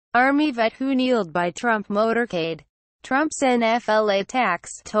Army vet who kneeled by Trump motorcade. Trump's NFL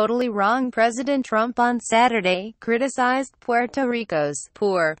attacks. Totally wrong. President Trump on Saturday criticized Puerto Rico's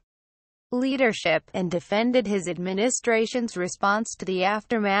poor leadership and defended his administration's response to the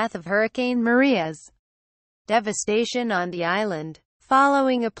aftermath of Hurricane Maria's devastation on the island.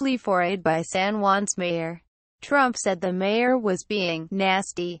 Following a plea for aid by San Juan's mayor, Trump said the mayor was being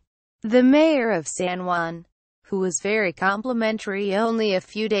nasty. The mayor of San Juan, who was very complimentary only a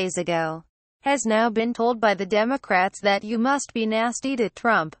few days ago, has now been told by the Democrats that you must be nasty to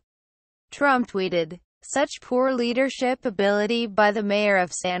Trump. Trump tweeted, "Such poor leadership ability by the mayor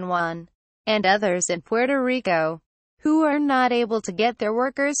of San Juan and others in Puerto Rico, who are not able to get their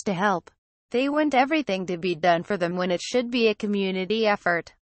workers to help. They want everything to be done for them when it should be a community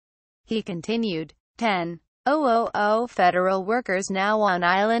effort." He continued, 10,000 federal workers now on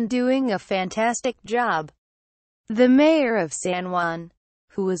island doing a fantastic job. The mayor of San Juan,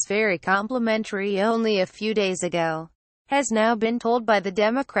 who was very complimentary only a few days ago, has now been told by the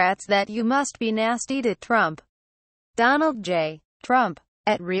Democrats that you must be nasty to Trump. Donald J. Trump,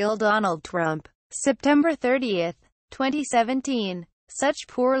 at Real Donald Trump, September 30, 2017. Such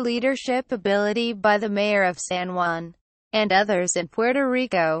poor leadership ability by the mayor of San Juan and others in Puerto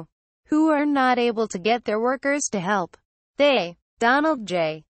Rico, who are not able to get their workers to help. They, Donald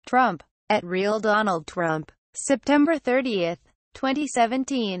J. Trump, at Real Donald Trump, September 30,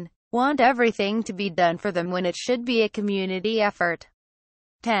 2017, want everything to be done for them when it should be a community effort.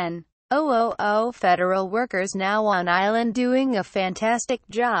 10,000 federal workers now on island doing a fantastic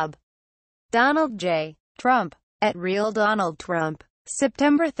job. Donald J. Trump, at Real Donald Trump,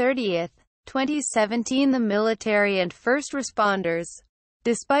 September 30, 2017. The military and first responders,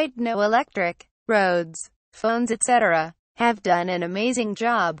 despite no electric, roads, phones etc., have done an amazing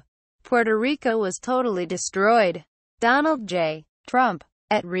job. Puerto Rico was totally destroyed. Donald J. Trump,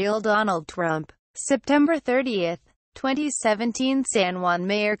 at Real Donald Trump, September 30, 2017. San Juan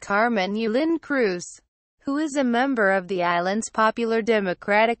Mayor Carmen Yulín Cruz, who is a member of the island's Popular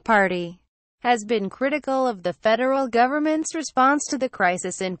Democratic Party, has been critical of the federal government's response to the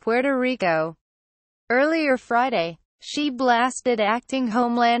crisis in Puerto Rico. Earlier Friday, she blasted Acting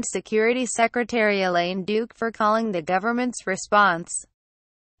Homeland Security Secretary Elaine Duke for calling the government's response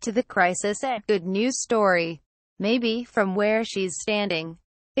to the crisis a good news story. Maybe, from where she's standing,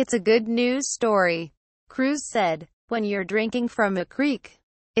 it's a good news story. Cruz said, "When you're drinking from a creek,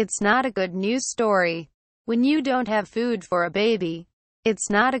 it's not a good news story. When you don't have food for a baby,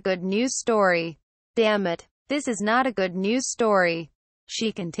 it's not a good news story. Damn it, this is not a good news story."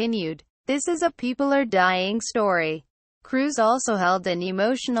 She continued, "This is a people are dying story." Cruz also held an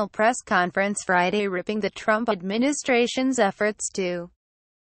emotional press conference Friday ripping the Trump administration's efforts to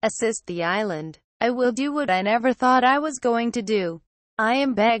assist the island. "I will do what I never thought I was going to do. I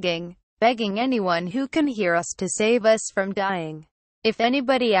am begging anyone who can hear us to save us from dying. If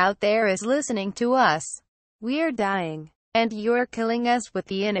anybody out there is listening to us, we are dying, and you're killing us with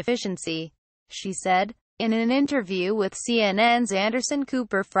the inefficiency," she said, in an interview with CNN's Anderson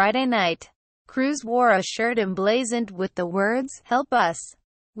Cooper Friday night. Cruz wore a shirt emblazoned with the words, "Help us.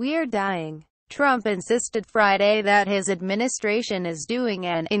 We are dying." Trump insisted Friday that his administration is doing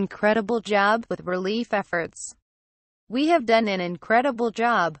an incredible job with relief efforts. "We have done an incredible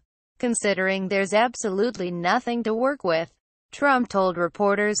job, considering there's absolutely nothing to work with," Trump told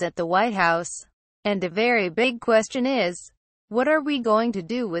reporters at the White House. "And a very big question is, what are we going to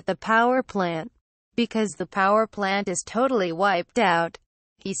do with the power plant? Because the power plant is totally wiped out,"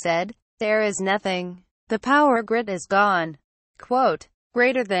 he said. "There is nothing. The power grid is gone." Quote,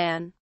 "Greater than